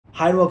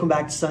Hi and welcome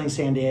back to sunny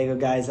San Diego,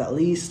 guys, at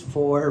least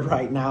for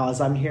right now,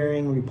 as I'm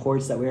hearing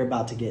reports that we're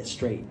about to get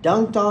straight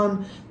dunked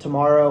on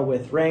tomorrow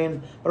with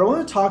rain. But I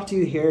want to talk to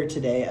you here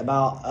today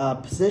about a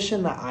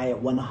position that I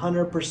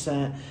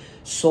 100%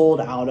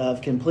 sold out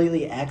of,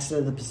 completely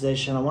exited the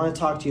position. I want to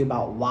talk to you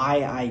about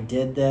why I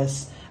did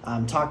this,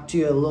 talk to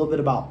you a little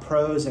bit about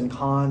pros and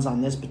cons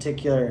on this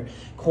particular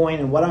coin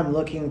and what I'm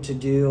looking to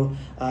do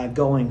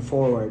going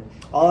forward.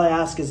 All I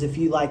ask is if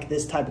you like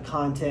this type of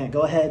content,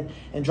 go ahead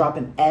and drop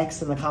an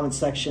X in the comment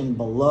section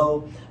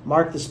below,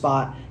 mark the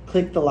spot,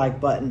 click the like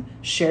button,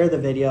 share the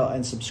video,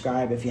 and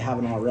subscribe if you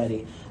haven't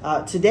already.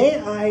 Today,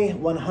 I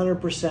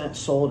 100%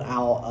 sold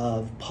out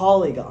of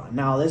Polygon.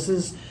 Now, this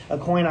is a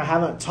coin I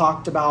haven't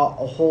talked about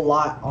a whole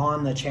lot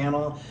on the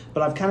channel,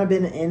 but I've kind of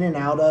been in and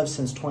out of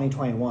since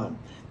 2021.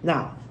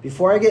 Now,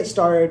 before I get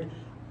started,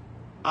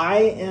 I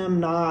am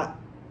not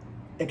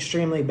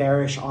extremely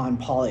bearish on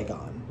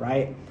Polygon,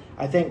 right?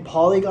 I think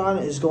Polygon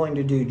is going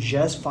to do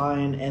just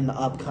fine in the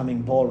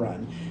upcoming bull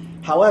run.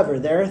 However,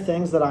 there are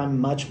things that I'm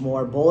much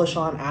more bullish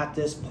on at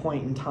this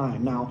point in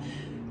time. Now,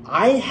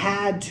 I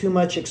had too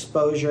much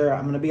exposure,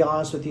 I'm going to be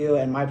honest with you,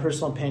 in my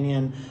personal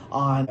opinion,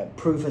 on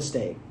proof of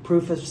stake.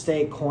 Proof of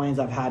stake coins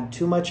I've had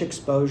too much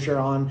exposure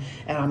on,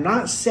 and I'm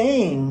not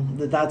saying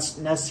that that's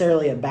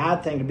necessarily a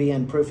bad thing to be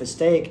in proof of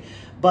stake,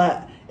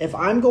 but if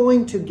I'm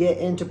going to get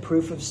into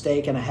proof of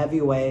stake in a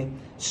heavy way,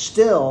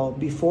 still,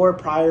 before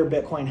prior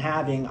Bitcoin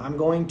halving, I'm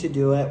going to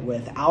do it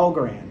with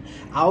Algorand.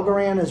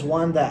 Algorand is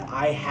one that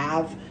I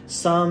have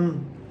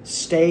some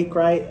stake,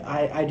 right?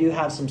 I do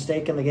have some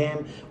stake in the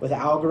game with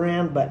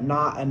Algorand, but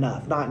not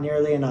enough, not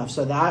nearly enough.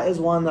 So that is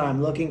one that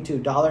I'm looking to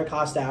dollar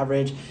cost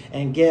average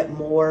and get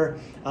more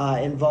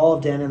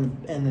involved in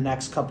the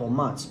next couple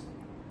months.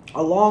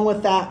 Along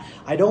with that,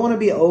 I don't want to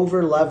be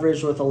over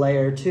leveraged with a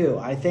layer 2.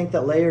 I think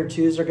that layer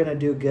 2s are going to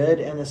do good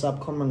in this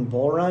upcoming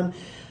bull run.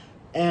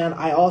 And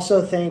I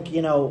also think,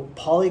 you know,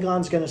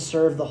 Polygon's going to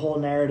serve the whole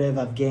narrative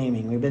of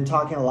gaming. We've been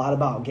talking a lot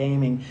about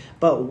gaming.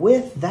 But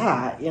with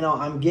that, you know,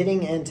 I'm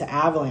getting into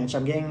Avalanche.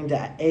 I'm getting into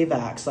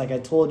AVAX, like I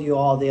told you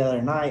all the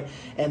other night.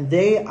 And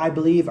they, I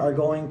believe, are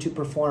going to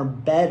perform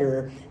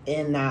better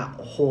in that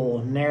whole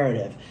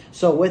narrative.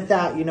 So with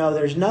that, you know,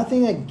 there's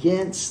nothing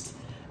against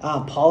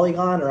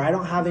Polygon, or I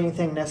don't have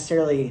anything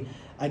necessarily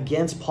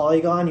against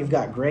Polygon. You've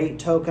got great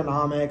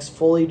tokenomics,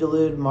 fully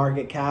diluted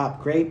market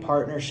cap, great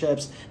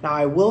partnerships. Now,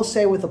 I will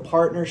say with the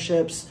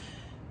partnerships,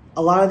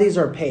 a lot of these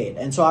are paid.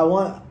 And so I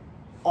want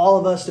all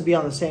of us to be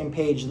on the same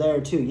page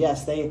there too.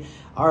 Yes, they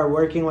are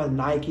working with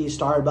Nike,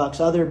 Starbucks,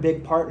 other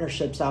big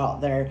partnerships out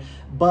there,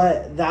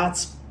 but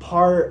that's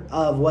part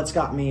of what's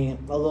got me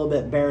a little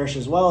bit bearish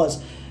as well.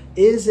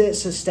 Is it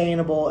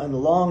sustainable in the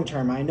long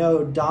term? I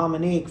know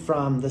Dominique,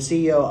 from the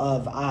CEO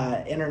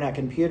of Internet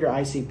Computer,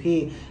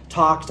 ICP,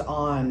 talked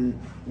on,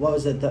 what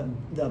was it,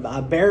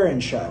 the Barron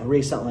show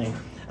recently,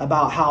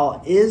 about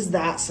how is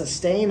that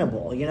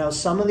sustainable? You know,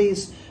 some of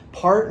these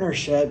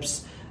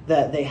partnerships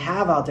that they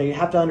have out there, you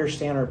have to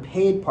understand, are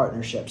paid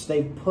partnerships.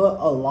 They put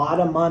a lot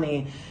of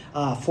money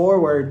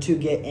forward to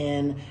get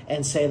in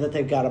and say that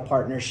they've got a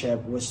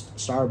partnership with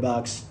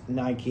Starbucks,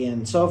 Nike,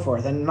 and so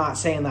forth. And I'm not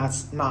saying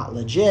that's not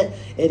legit.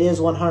 It is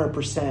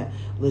 100%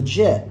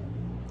 legit.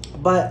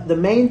 But the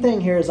main thing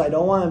here is I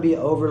don't want to be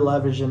over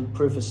leveraged in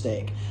proof of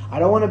stake. I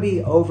don't want to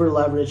be over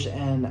leveraged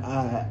in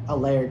a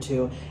layer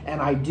 2. And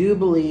I do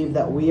believe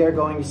that we are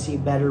going to see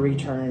better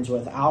returns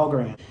with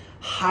Algorand.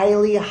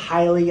 Highly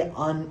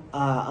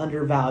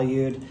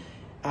undervalued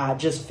at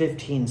just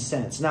 15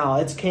 cents. Now,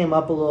 it's came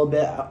up a little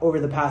bit over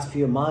the past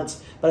few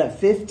months, but at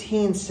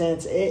 15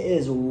 cents, it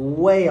is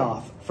way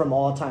off from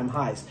all-time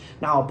highs.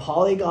 Now,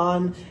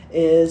 Polygon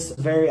is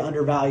very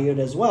undervalued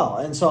as well.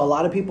 And so a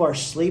lot of people are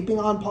sleeping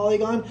on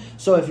Polygon.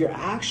 So if you're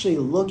actually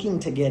looking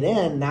to get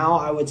in, now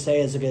I would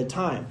say is a good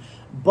time.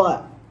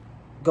 But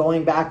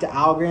going back to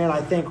Algorand, I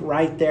think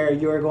right there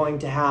you're going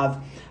to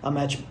have a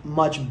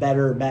much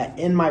better bet,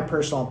 in my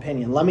personal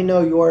opinion. Let me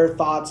know your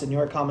thoughts and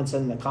your comments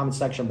in the comment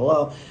section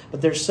below.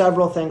 But there's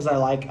several things I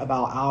like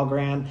about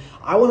Algorand.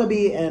 I want to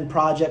be in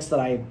projects that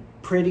I'm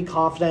pretty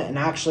confident and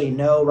actually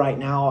know right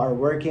now are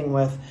working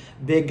with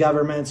big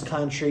governments,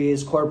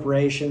 countries,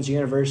 corporations,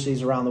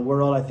 universities around the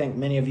world. I think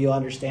many of you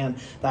understand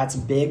that's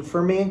big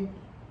for me.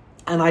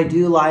 And I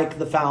do like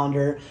the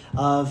founder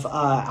of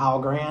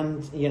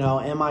Algorand, you know,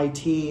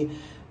 MIT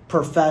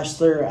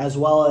professor, as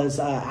well as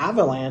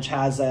Avalanche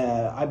has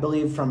I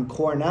believe from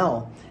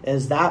Cornell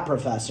is that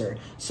professor.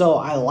 So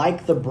I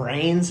like the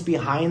brains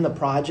behind the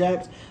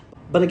project.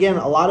 But again,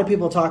 a lot of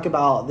people talk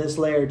about this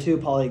layer 2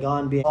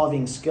 Polygon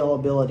solving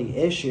scalability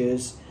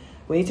issues.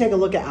 When you take a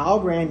look at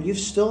Algorand, you've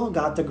still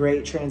got the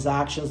great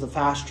transactions, the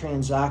fast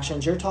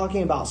transactions. You're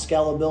talking about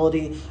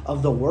scalability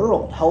of the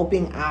world,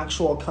 helping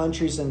actual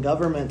countries and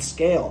governments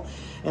scale.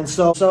 And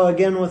so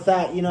again, with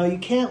that, you know, you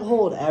can't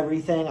hold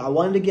everything. I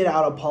wanted to get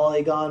out of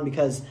Polygon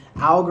because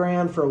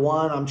Algorand, for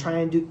one, I'm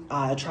trying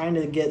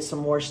to get some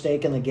more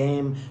stake in the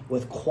game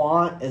with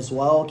Quant as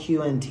well,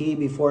 QNT,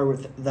 before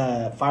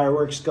the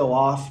fireworks go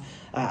off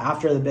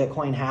after the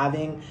Bitcoin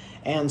halving.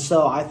 And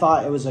so I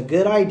thought it was a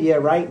good idea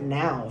right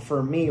now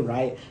for me,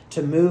 right,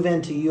 to move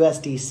into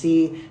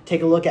USDC,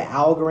 take a look at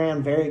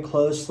Algorand very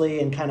closely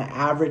and kind of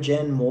average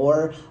in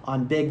more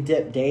on big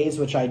dip days,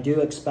 which I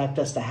do expect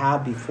us to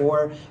have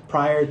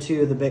prior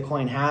to the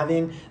Bitcoin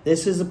halving.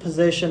 This is a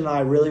position that I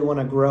really want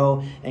to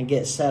grow and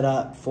get set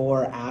up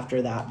for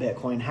after that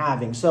Bitcoin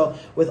halving. So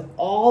with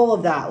all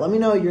of that, let me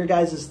know your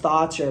guys'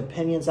 thoughts, your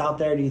opinions out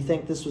there. Do you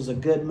think this was a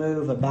good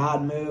move, a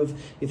bad move?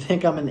 You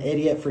think I'm an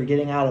idiot for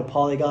getting out of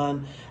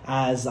Polygon,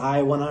 as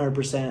I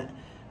 100%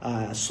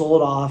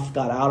 sold off,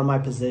 got out of my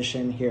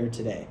position here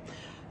today.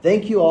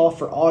 Thank you all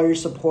for all your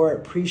support.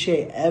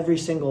 Appreciate every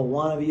single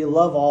one of you.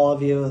 Love all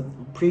of you.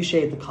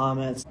 Appreciate the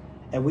comments.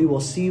 And we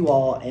will see you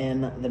all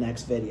in the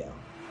next video.